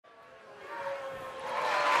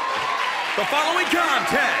The following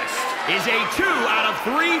contest is a 2 out of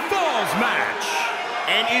 3 falls match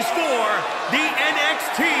and is for the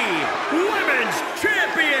NXT Women's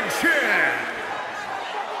Championship.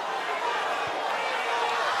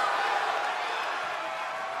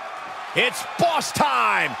 It's boss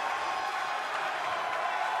time.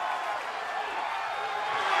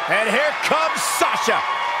 And here comes Sasha.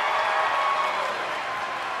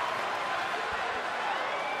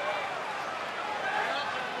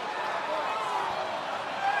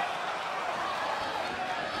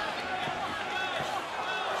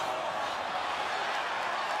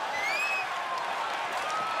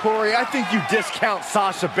 Corey, I think you discount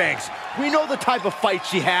Sasha Banks. We know the type of fight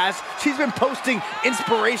she has. She's been posting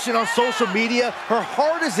inspiration on social media. Her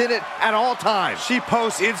heart is in it at all times. She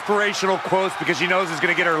posts inspirational quotes because she knows it's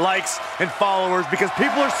going to get her likes and followers because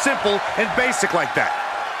people are simple and basic like that.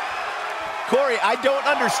 Corey, I don't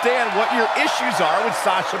understand what your issues are with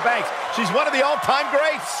Sasha Banks. She's one of the all-time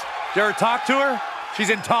greats. You ever talk to her? She's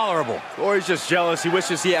intolerable. Corey's just jealous. He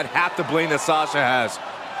wishes he had half the bling that Sasha has.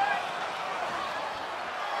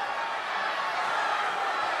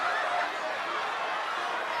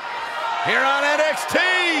 Here on NXT,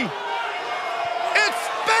 it's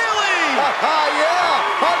Bayley! Yeah,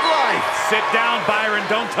 hug life! Sit down, Byron.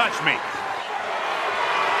 Don't touch me.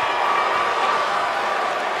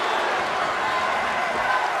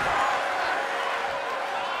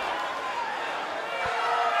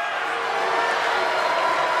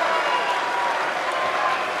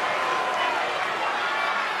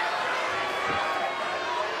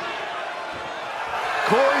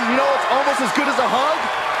 Corey, you know what's almost as good as a hug?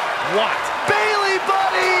 What? Bayley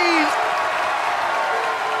buddies!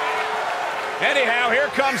 Anyhow, here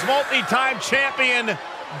comes multi-time champion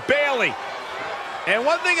Bayley. And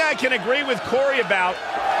one thing I can agree with Corey about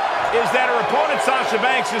is that her opponent, Sasha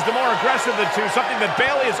Banks, is the more aggressive of the two, something that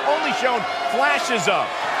Bayley has only shown flashes of.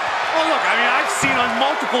 Well, look, I mean, I've seen on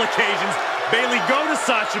multiple occasions Bayley go to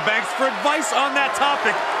Sasha Banks for advice on that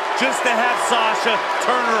topic just to have Sasha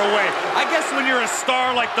turn her away. I guess when you're a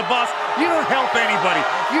star like the boss, you don't help anybody.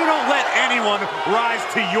 You don't let anyone rise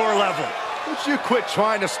to your level. Would you quit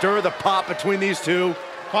trying to stir the pot between these two?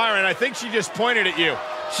 Byron, I think she just pointed at you.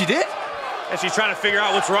 She did? And she's trying to figure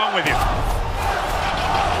out what's wrong with you.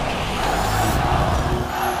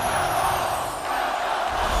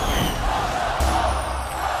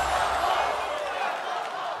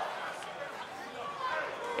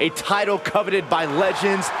 A title coveted by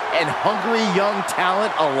legends and hungry young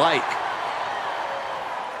talent alike.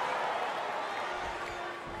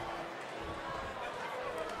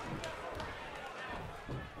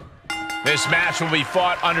 This match will be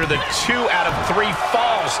fought under the 2 out of 3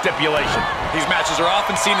 fall stipulation. These matches are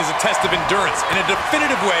often seen as a test of endurance and a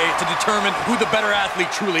definitive way to determine who the better athlete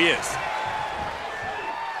truly is.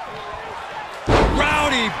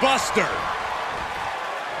 Rowdy Buster.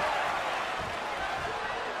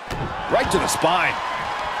 Right to the spine.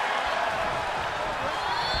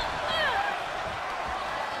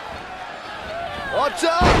 Watch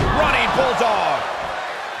out! Running Bulldog.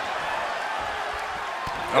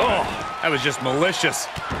 Oh, that was just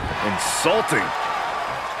malicious. Insulting.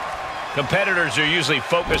 Competitors are usually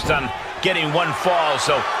focused on getting one fall,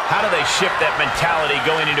 so how do they shift that mentality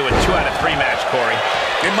going into a 2 out of 3 match, Corey?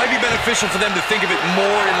 It might be beneficial for them to think of it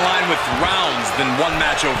more in line with rounds than one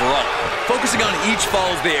match overall. Focusing on each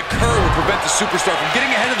fall as they occur will prevent the superstar from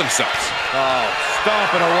getting ahead of themselves. Oh,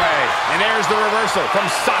 stomping away. And there's the reversal from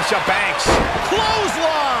Sasha Banks.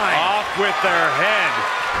 Clothesline! Off with their head.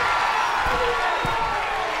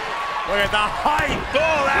 Look at the height.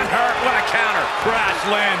 Oh, that hurt. What a counter. Crash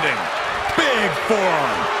landing. Big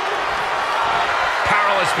forearm.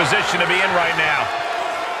 Powerless position to be in right now.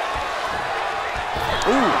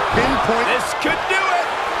 Ooh, pinpoint. This could do it.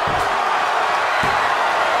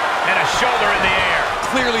 And a shoulder in the air.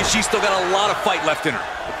 Clearly, she's still got a lot of fight left in her.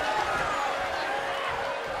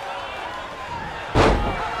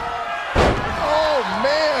 Oh,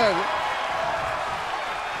 man.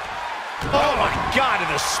 Oh, my God, to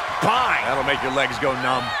the spine. That'll make your legs go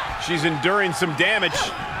numb. She's enduring some damage.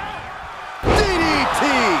 DDT.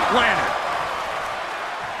 Landed.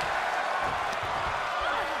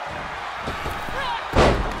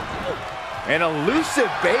 An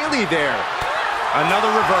elusive Bayley there.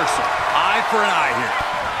 Another reversal. Eye for an eye here.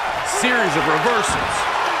 Series of reversals.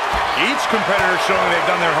 Each competitor showing they've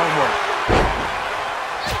done their homework.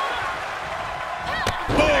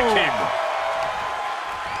 Boom!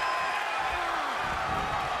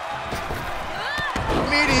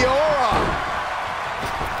 Meteora.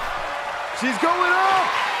 She's going up.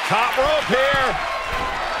 Top rope here.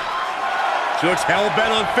 She looks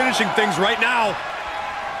hell-bent on finishing things right now.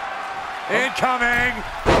 Incoming.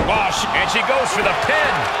 Oh, and she goes for the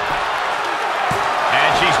pin. And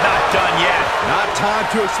she's not done yet. Not time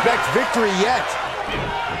to expect victory yet.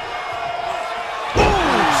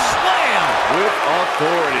 Boom! Slam! With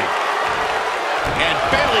authority. And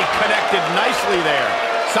Bayley connected nicely there.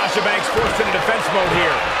 Sasha Banks forced into defense mode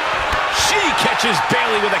here. She catches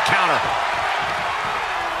Bayley with a counter.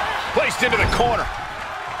 Placed into the corner.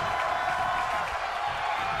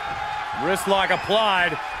 Wrist lock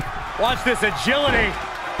applied. Watch this agility.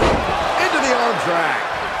 Into the arm drag.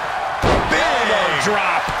 Elbow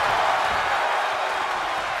drop.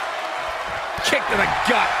 Kick to the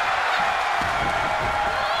gut.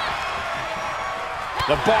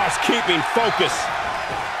 The boss keeping focus.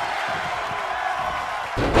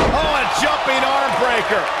 Oh, a jumping arm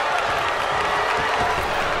breaker.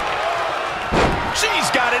 She's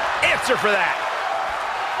got an answer for that.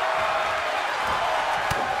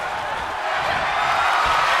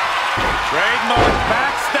 Trademark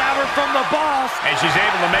backstabber from the boss. And she's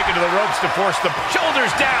able to make it to the ropes to force the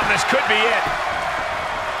shoulders down. This could be it.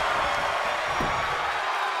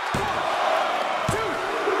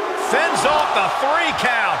 Fends off the 3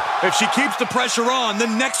 count. If she keeps the pressure on, the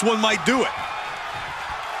next one might do it.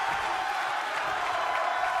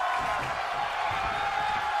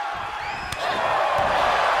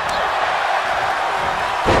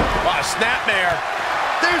 Oh, snapmare.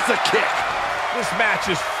 There's the kick. This match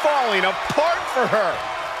is falling apart for her.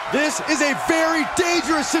 This is a very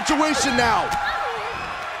dangerous situation now.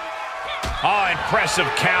 Oh, impressive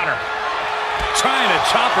counter. Trying to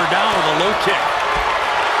chop her down with a low kick.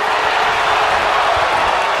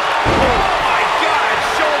 Oh, my God,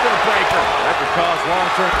 shoulder breaker. That could cause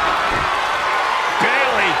long-term.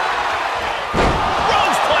 Bayley.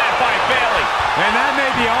 Rose plant by Bayley. And that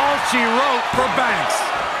may be all she wrote for Banks.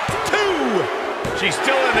 2. She's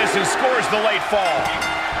still in this and scores the late fall.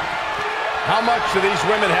 How much do these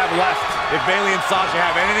women have left? If Bayley and Sasha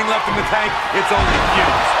have anything left in the tank, it's only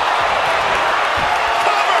feuds.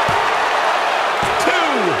 Cover! 2.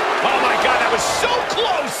 Oh, my God, that was so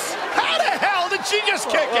close. How the hell did she just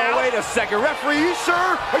kick out? Wait a second, referee, you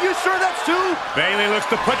sure? Are you sure that's 2? Bayley looks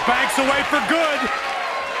to put Banks away for good.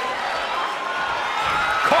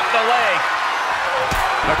 Caught the leg.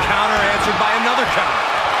 A counter answered by another counter.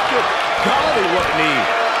 Good golly, what knee.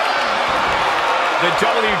 The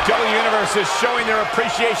WWE Universe is showing their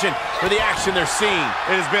appreciation for the action they're seeing.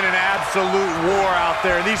 It has been an absolute war out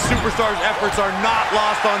there. These superstars' efforts are not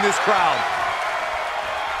lost on this crowd.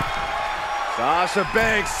 Sasha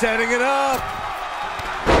Banks setting it up.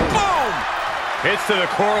 Boom! Hits to the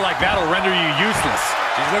core like that'll render you useless.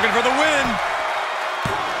 She's looking for the win.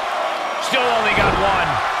 Still only got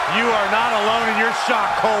 1. You are not alone in your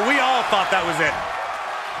shock, Cole. We all thought that was it.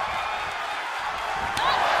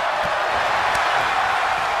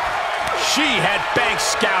 She had Banks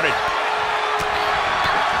scouted.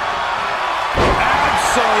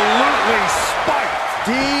 Absolutely spiked.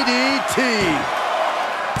 DDT.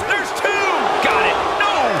 There's 2. Got it.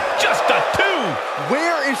 No, just a 2.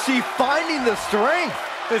 Where is she finding the strength?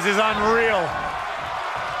 This is unreal.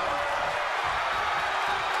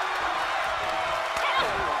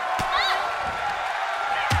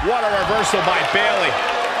 What a reversal by Bayley.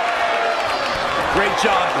 Great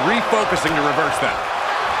job refocusing to reverse that.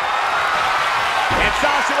 And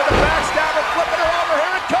Sasha with a backstabber, flipping her over.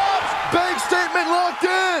 Here it comes. Banks statement locked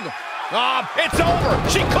in. It's over.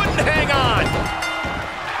 She couldn't hang on.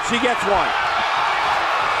 She gets 1.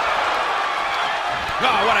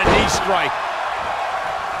 Oh, what a knee strike.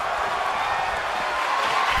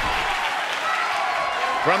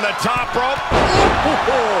 From the top rope.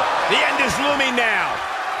 The end is looming now.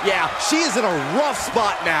 Yeah, she is in a rough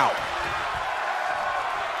spot now.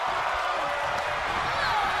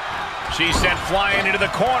 She's sent flying into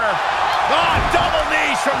the corner. Oh, double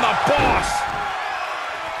knees from the boss.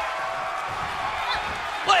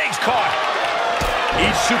 Legs caught.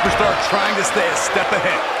 Each superstar trying to stay a step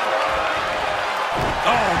ahead.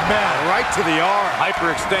 Oh, man, right to the arm.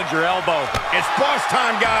 Hyperextend your elbow. It's boss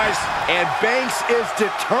time, guys. And Banks is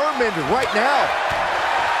determined right now.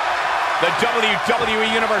 The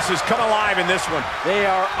WWE Universe has come alive in this one. They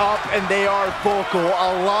are up and they are vocal.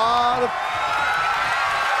 A lot of...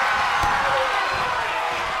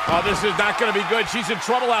 Oh, this is not going to be good. She's in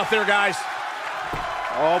trouble out there, guys.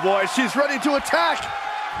 Oh, boy, she's ready to attack.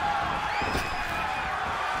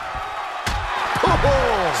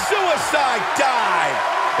 Oh, suicide dive.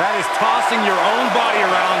 That is tossing your own body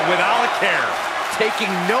around without a care.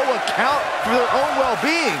 Taking no account for their own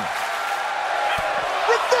well-being.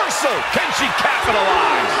 Reversal. Can she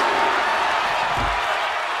capitalize?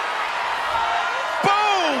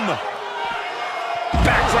 Boom.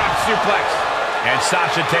 Backdrop suplex. And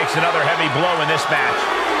Sasha takes another heavy blow in this match.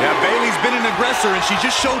 Yeah, Bayley's been an aggressor, and she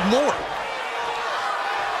just showed more.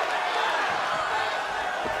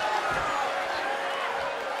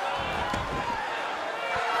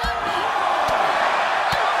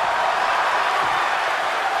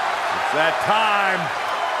 It's that time.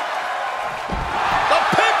 The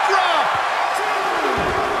pin drop!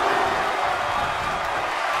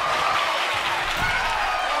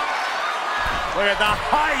 Look at the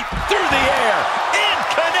height through the air. And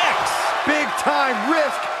connects. Big time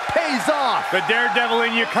risk pays off. The daredevil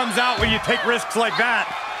in you comes out when you take risks like that.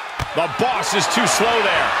 The boss is too slow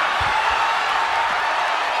there.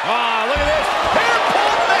 Ah, look at this. Hair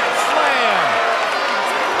pull mat slam.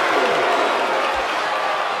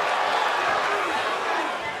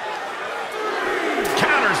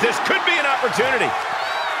 Counters. This could be an opportunity.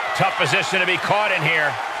 Tough position to be caught in here.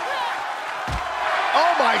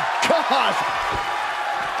 Oh my gosh.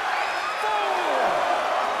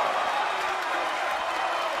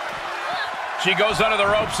 She goes under the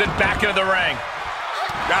ropes and back into the ring.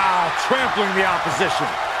 Ah, trampling the opposition.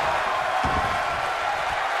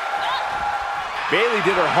 Bayley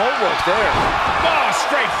did her homework there. Oh,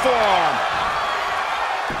 straight forearm.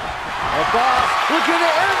 The boss looking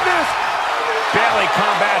to end this. Bayley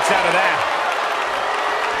combats out of that.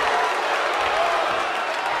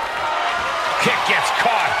 Kick gets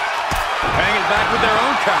caught. Hanging back with their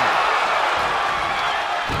own counter.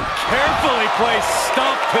 Carefully placed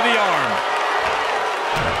stomp to the arm.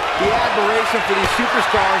 The admiration for these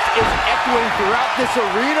superstars is echoing throughout this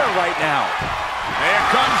arena right now. Here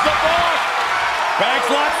comes the boss. Banks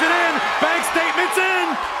locks it in. Banks statements in.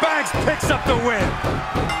 Banks picks up the win.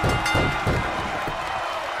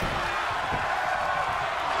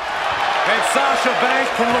 And Sasha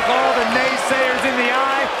Banks can look all the naysayers in the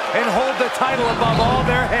eye and hold the title above all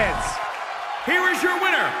their heads. Here is your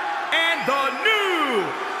winner, and the new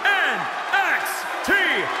NXT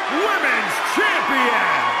Women's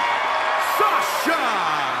Champion, Sasha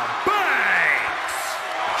Banks.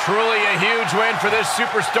 Truly a huge win for this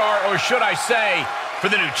superstar, or should I say, for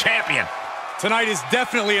the new champion. Tonight is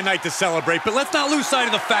definitely a night to celebrate, but let's not lose sight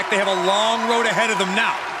of the fact they have a long road ahead of them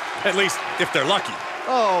now. At least, if they're lucky.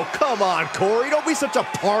 Oh, come on, Corey. Don't be such a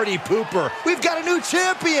party pooper. We've got a new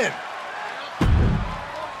champion.